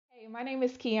My name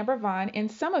is KeAmber Vaughn, and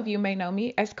some of you may know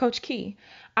me as CoachKe.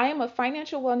 I am a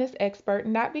financial wellness expert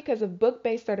not because of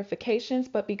book-based certifications,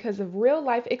 but because of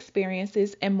real-life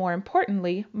experiences and, more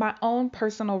importantly, my own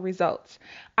personal results.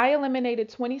 I eliminated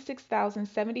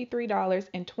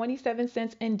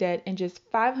 $26,073.27 in debt in just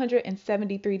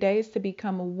 573 days to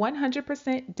become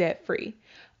 100% debt-free.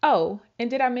 Oh, and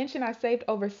did I mention I saved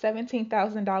over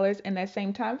 $17,000 in that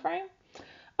same time frame?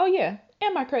 Oh yeah,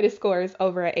 and my credit score is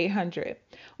over at 800.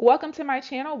 Welcome to my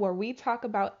channel where we talk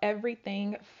about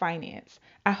everything finance.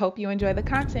 I hope you enjoy the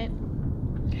content.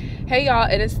 Hey y'all,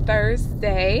 it is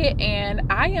Thursday and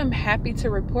I am happy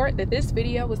to report that this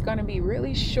video was going to be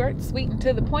really short, sweet, and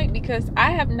to the point because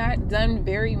I have not done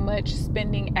very much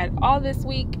spending at all this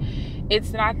week.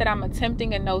 It's not that I'm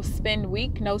attempting a no spend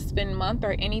week, no spend month,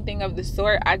 or anything of the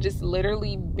sort. I just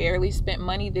literally barely spent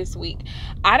money this week.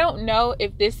 I don't know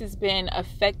if this has been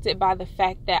affected by the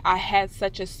fact that I had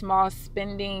such a small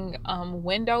spending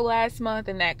window last month,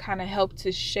 and that kind of helped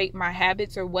to shape my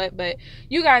habits or what, but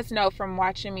you guys know from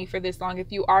watching me for this long,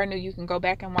 if you are new, you can go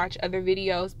back and watch other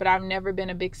videos, but I've never been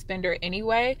a big spender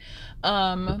anyway.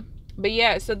 But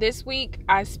yeah, so this week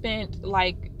I spent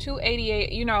like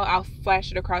 $288. You know, I'll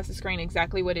flash it across the screen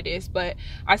exactly what it is, but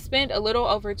I spent a little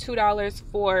over $2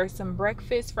 for some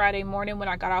breakfast Friday morning when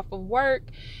I got off of work,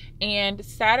 and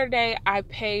Saturday I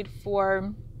spent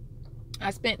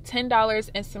 $10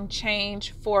 and some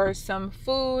change for some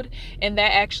food, and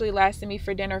that actually lasted me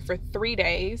for dinner for 3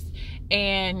 days.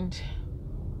 And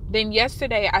then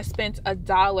yesterday I spent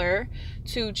 $1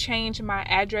 to change my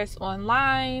address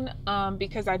online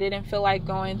because I didn't feel like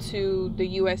going to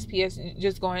the USPS,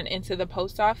 just going into the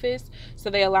post office. So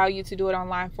they allow you to do it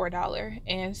online for $1.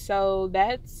 And so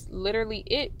that's literally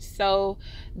it. So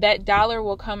that $1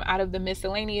 will come out of the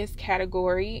miscellaneous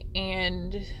category.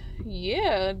 And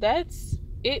yeah, that's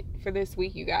it for this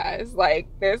week, you guys. Like,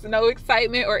 there's no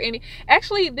excitement or any.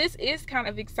 Actually, this is kind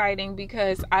of exciting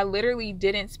because I literally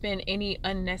didn't spend any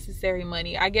unnecessary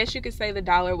money. I guess you could say the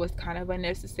 $1 was kind of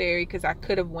unnecessary because I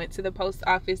could have went to the post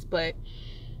office, but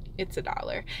it's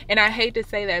 $1. And I hate to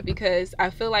say that because I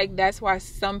feel like that's why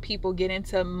some people get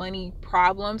into money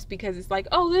problems, because it's like,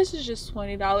 oh, this is just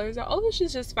 $20, or oh, this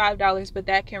is just $5, but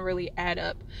that can really add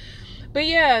up. But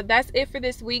yeah, that's it for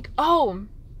this week. Oh,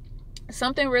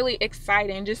 something really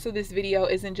exciting, just so this video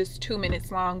isn't just 2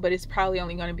 minutes long, but it's probably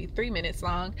only going to be 3 minutes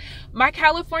long. My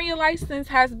California license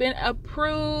has been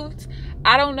approved.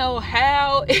 I don't know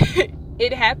how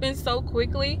it happened so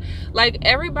quickly. Like,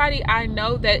 everybody I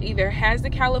know that either has the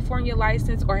California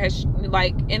license or has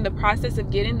like in the process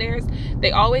of getting theirs,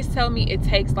 they always tell me it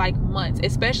takes like months,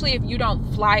 especially if you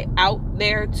don't fly out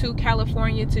there to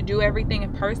California to do everything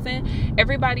in person.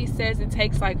 Everybody says it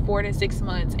takes like 4 to 6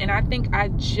 months, and I think I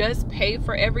just paid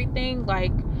for everything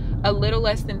like a little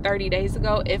less than 30 days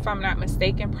ago, if I'm not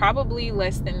mistaken, probably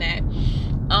less than that.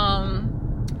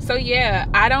 So yeah,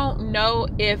 I don't know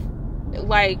if,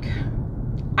 like,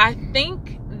 I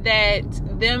think that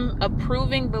them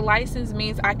approving the license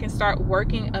means I can start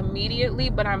working immediately,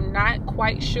 but I'm not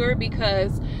quite sure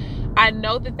because I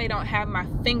know that they don't have my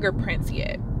fingerprints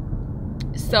yet.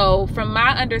 So from my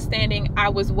understanding, I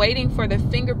was waiting for the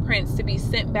fingerprints to be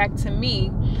sent back to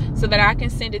me so that I can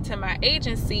send it to my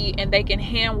agency and they can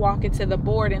hand walk it to the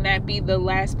board, and that be the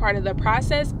last part of the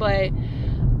process. But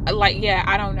like, yeah,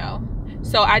 I don't know.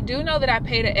 So I do know that I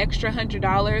paid an extra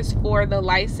 $100 for the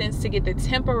license to get the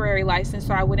temporary license,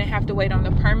 so I wouldn't have to wait on the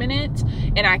permanent,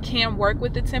 and I can work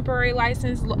with the temporary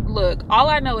license. Look, all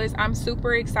I know is I'm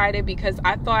super excited because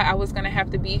I thought I was going to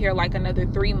have to be here like another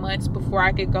 3 months before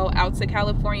I could go out to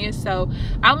California. So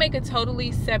I'll make a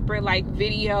totally separate like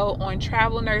video on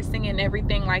travel nursing and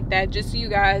everything like that, just so you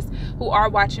guys who are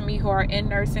watching me, who are in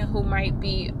nursing, who might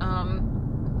be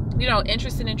you know,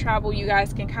 interested in travel, you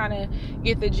guys can kind of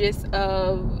get the gist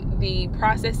of the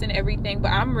process and everything.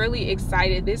 But I'm really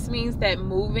excited. This means that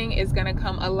moving is going to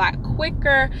come a lot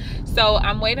quicker. So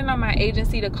I'm waiting on my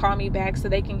agency to call me back so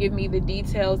they can give me the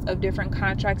details of different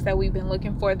contracts that we've been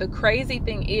looking for. The crazy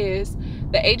thing is,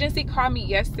 the agency called me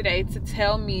yesterday to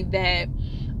tell me that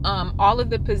all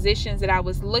of the positions that I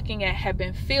was looking at have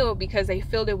been filled because they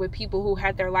filled it with people who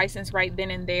had their license right then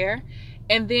and there.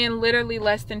 And then literally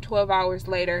less than 12 hours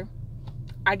later,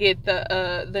 I get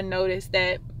the notice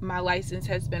that my license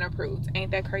has been approved.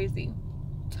 Ain't that crazy?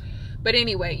 But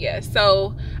anyway, yeah,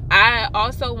 so I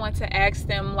also want to ask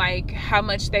them like how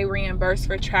much they reimburse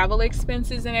for travel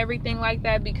expenses and everything like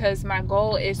that, because my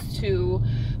goal is to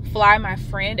fly my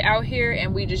friend out here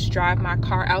and we just drive my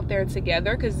car out there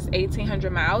together, because it's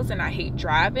 1,800 miles and I hate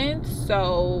driving.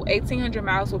 So 1,800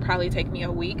 miles will probably take me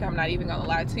a week. I'm not even gonna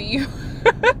lie to you.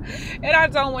 And I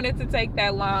don't want it to take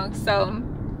that long. So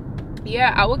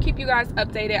yeah, I will keep you guys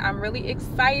updated. I'm really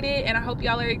excited, and I hope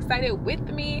y'all are excited with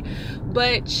me.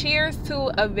 But cheers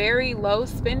to a very low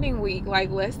spending week,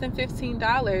 like less than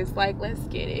 $15. Like, let's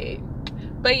get it.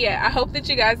 But yeah, I hope that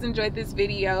you guys enjoyed this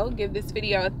video. Give this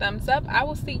video a thumbs up. I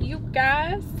will see you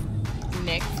guys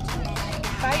next week.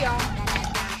 Bye, y'all.